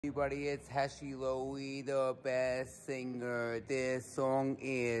Everybody, it's Lowy, the best singer. This song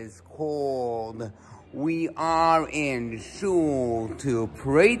is called We Are in Shul to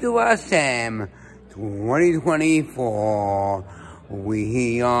Pray to Hashem 2024.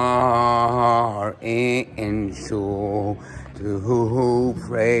 We are in Shul to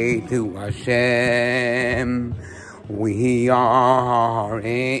pray to Hashem. We are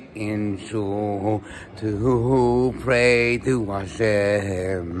in Shul to pray to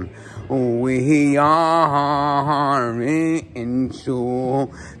Hashem. We are in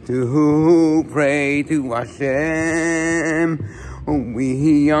Shul to pray to Hashem.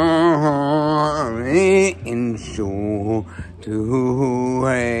 We are in Shul to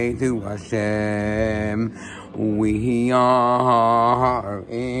pray to Hashem. We are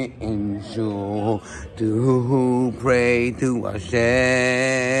in Shul to pray to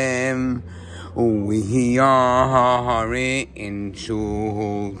Hashem. We are in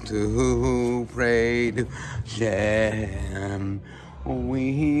Shul to pray to Hashem.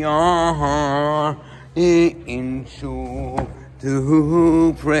 We are in Shul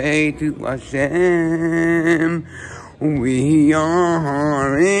to pray to Hashem. We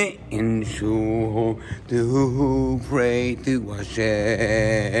are in Shul to pray to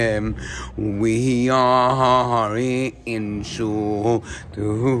Hashem. We are in Shul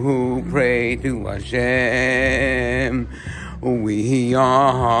to pray to Hashem. We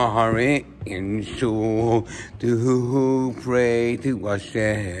are in Shul to pray to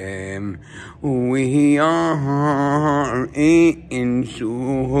Hashem. We are in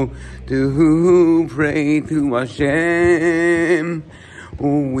Shul to pray to Hashem.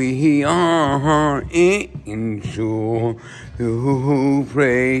 We are in Shul to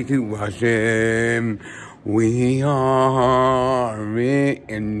pray to Hashem. We are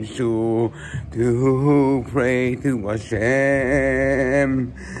in Shul to pray to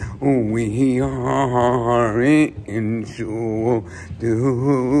Hashem. We are in Shul to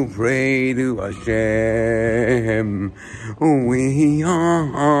pray to Hashem. We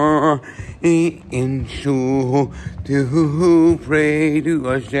are in Shul to pray to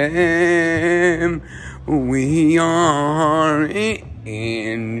Hashem. We are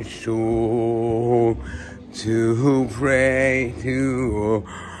in Shul to pray to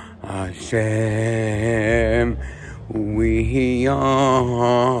Hashem. We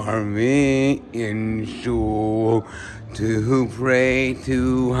are in Shul to pray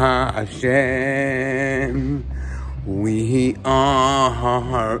to Hashem. We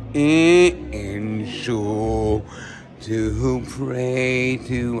are in Shul to pray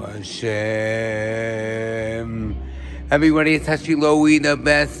to Hashem. Everybody, it's Lowy, the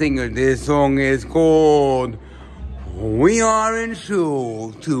best singer. This song is called We Are in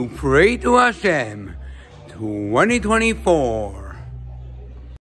Shul to Pray to Hashem 2024.